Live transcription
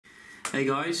Hey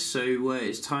guys, so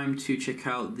it's time to check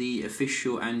out the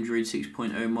official Android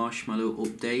 6.0 Marshmallow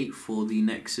update for the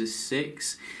Nexus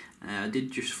 6. I did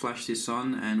just flash this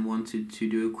on and wanted to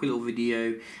do a quick little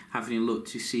video having a look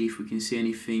to see if we can see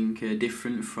anything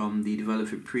different from the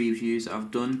developer previews that I've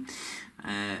done.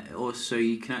 Also,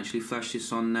 you can actually flash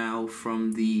this on now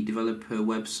from the developer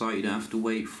website. You don't have to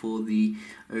wait for the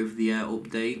over-the-air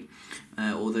update,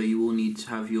 although you will need to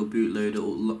have your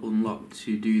bootloader unlocked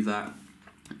to do that.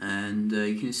 And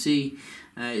you can see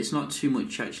it's not too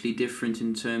much actually different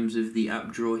in terms of the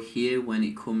app drawer here when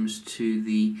it comes to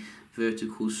the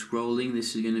vertical scrolling.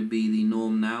 This is going to be the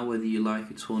norm now, whether you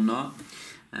like it or not.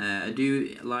 I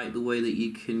do like the way that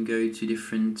you can go to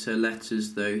different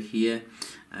letters though here,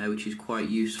 which is quite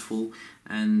useful,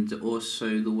 and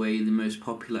also the way the most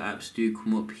popular apps do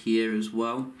come up here as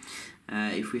well.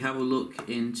 If we have a look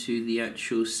into the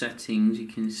actual settings, you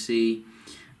can see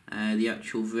the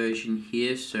actual version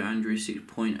here, so Android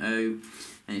 6.0,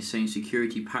 and it's saying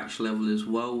security patch level as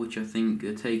well, which I think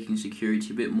are taking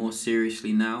security a bit more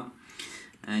seriously now.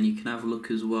 And you can have a look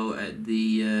as well at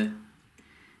the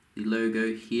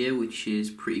logo here, which is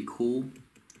pretty cool,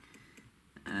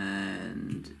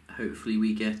 and hopefully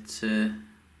we get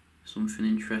something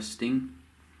interesting.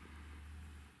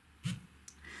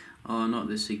 Oh, not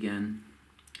this again.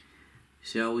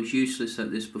 See, I was useless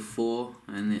at this before,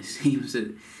 and it seems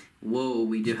that, whoa,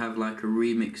 we do have like a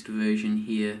remixed version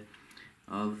here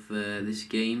of this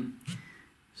game.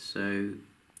 So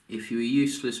if you were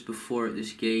useless before at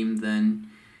this game,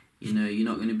 then you know you're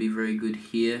not going to be very good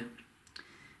here.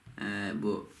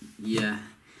 But yeah,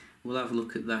 we'll have a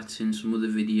look at that in some other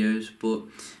videos. But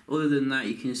other than that,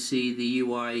 you can see the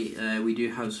UI. We do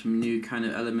have some new kind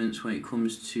of elements when it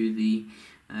comes to the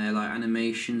like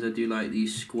animations. I do like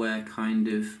these square kind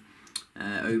of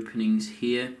openings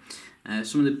here.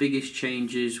 Some of the biggest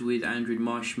changes with Android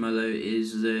Marshmallow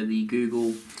is the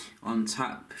Google on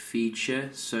tap feature.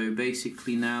 So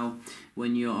basically now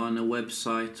when you're on a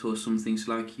website or something,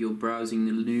 so like you're browsing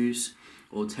the news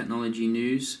or technology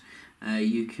news,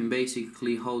 you can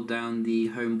basically hold down the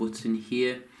home button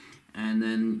here, and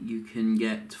then you can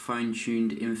get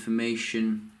fine-tuned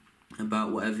information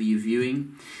about whatever you're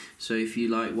viewing. So if you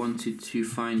like wanted to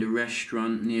find a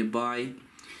restaurant nearby,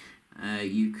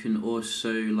 you can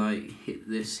also like hit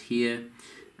this here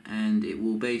and it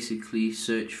will basically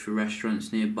search for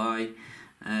restaurants nearby.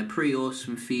 Pretty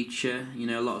awesome feature, you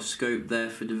know, a lot of scope there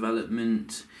for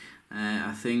development,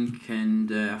 I think,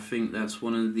 and I think that's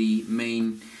one of the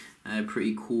main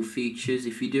pretty cool features.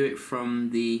 If you do it from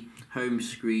the home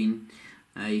screen,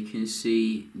 you can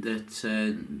see that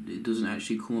it doesn't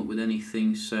actually come up with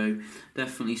anything, so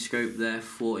definitely scope there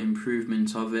for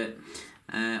improvement of it.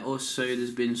 Also,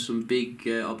 there's been some big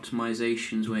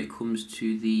optimizations when it comes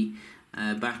to the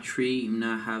battery. You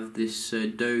now have this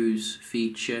doze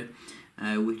feature,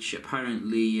 which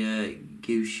apparently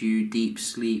gives you deep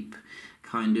sleep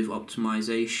kind of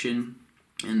optimization,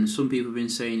 and some people have been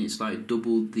saying it's like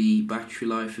doubled the battery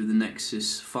life of the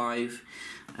Nexus 5.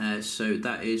 So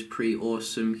that is pretty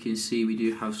awesome. You can see we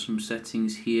do have some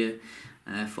settings here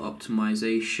for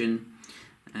optimization,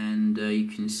 and you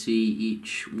can see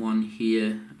each one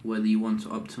here whether you want to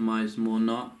optimize them or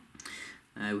not,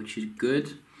 which is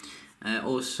good.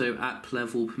 Also app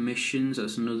level permissions,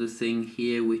 that's another thing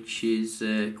here which is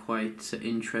quite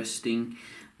interesting.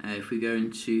 If we go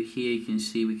into here, you can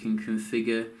see we can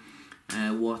configure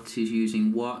what is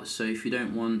using what. So if you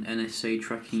don't want NSA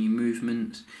tracking your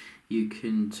movements, you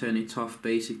can turn it off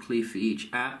basically for each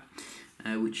app,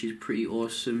 which is pretty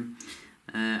awesome.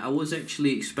 I was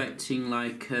actually expecting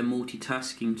like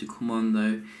multitasking to come on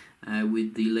though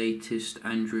with the latest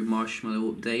Android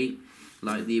Marshmallow update,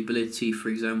 like the ability, for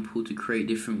example, to create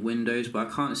different windows, but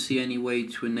I can't see any way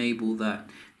to enable that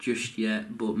just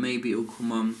yet. But maybe it'll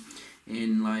come on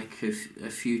in like a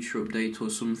future update or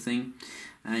something.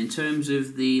 In terms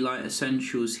of the like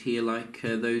essentials here, like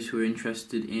those who are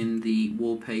interested in the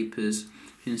wallpapers, you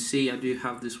can see I do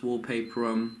have this wallpaper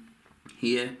on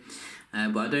here,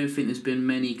 but I don't think there's been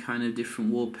many kind of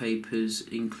different wallpapers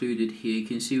included here. You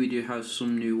can see we do have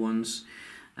some new ones,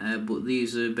 but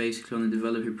these are basically on the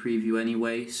developer preview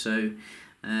anyway, so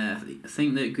I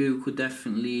think that Google could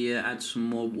definitely add some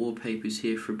more wallpapers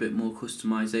here for a bit more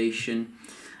customization.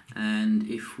 And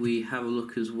if we have a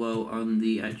look as well on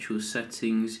the actual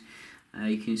settings,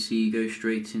 you can see you go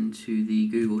straight into the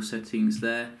Google settings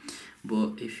there.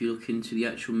 But if you look into the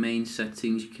actual main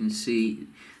settings, you can see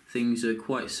things are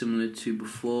quite similar to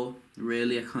before.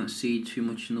 Really, I can't see too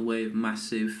much in the way of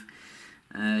massive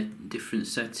different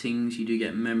settings. You do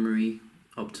get memory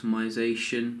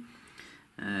optimization,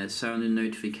 sound and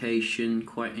notification,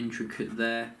 quite intricate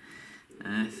there.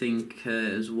 I think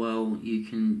as well you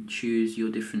can choose your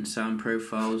different sound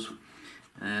profiles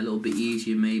a little bit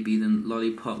easier maybe than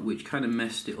Lollipop, which kind of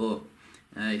messed it up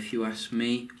if you ask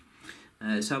me.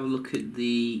 Let's have a look at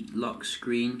the lock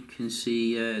screen. You can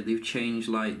see they've changed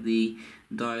like the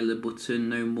dialer button,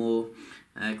 no more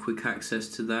quick access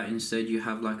to that. Instead you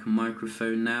have like a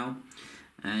microphone now,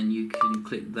 and you can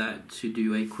click that to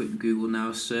do a quick Google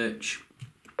Now search,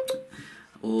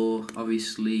 or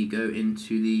obviously go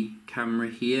into the camera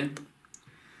here.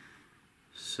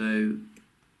 So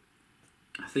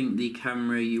I think the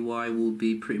camera UI will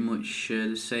be pretty much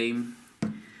the same.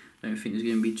 I don't think there's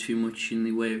going to be too much in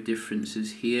the way of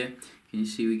differences here. You can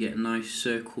see we get a nice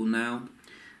circle now,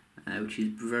 which is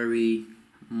very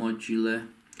modular,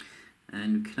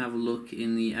 and we can have a look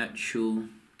in the actual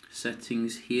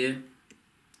settings here.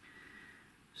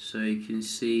 So you can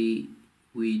see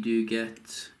we do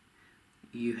get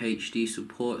UHD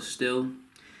support still,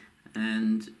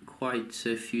 and quite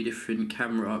a few different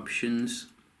camera options,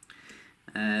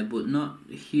 but not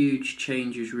huge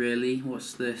changes really.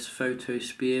 What's this? Photo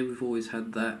sphere, we've always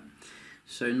had that,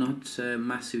 so not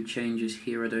massive changes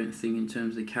here I don't think in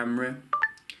terms of the camera.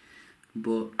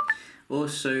 But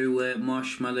also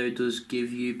Marshmallow does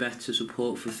give you better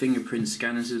support for fingerprint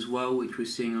scanners as well, which we're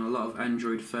seeing on a lot of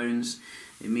Android phones.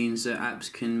 It means that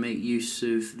apps can make use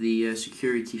of the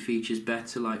security features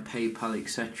better, like PayPal,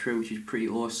 etc., which is pretty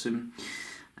awesome.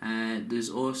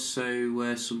 There's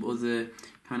also some other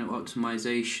kind of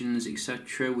optimizations,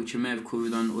 etc., which I may have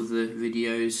covered on other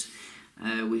videos,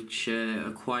 which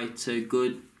are quite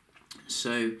good.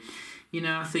 So, you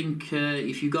know, I think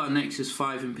if you've got a Nexus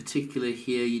 5 in particular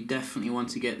here, you definitely want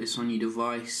to get this on your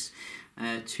device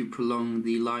to prolong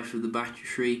the life of the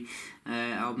battery.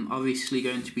 I'm obviously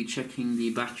going to be checking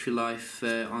the battery life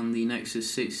on the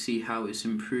Nexus 6, see how it's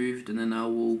improved, and then I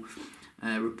will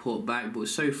report back. But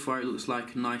so far it looks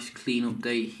like a nice clean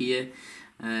update here.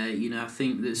 You know, I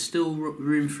think there's still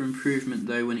room for improvement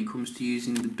though when it comes to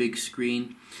using the big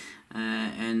screen,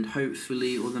 and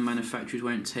hopefully other manufacturers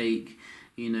won't take,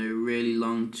 you know, really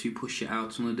long to push it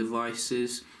out on the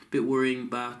devices. A bit worrying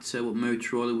about what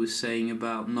Motorola was saying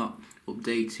about not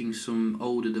updating some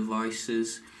older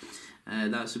devices.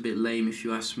 That's a bit lame if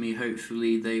you ask me.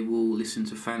 Hopefully they will listen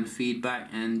to fan feedback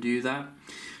and do that.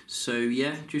 So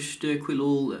yeah, just a quick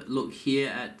little look here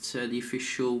at the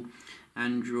official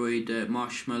Android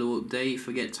Marshmallow update. If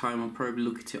I get time I'll probably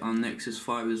look at it on Nexus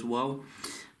 5 as well.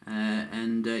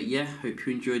 Yeah, hope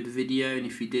you enjoyed the video, and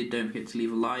if you did, don't forget to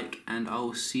leave a like, and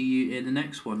I'll see you in the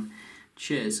next one.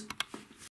 Cheers.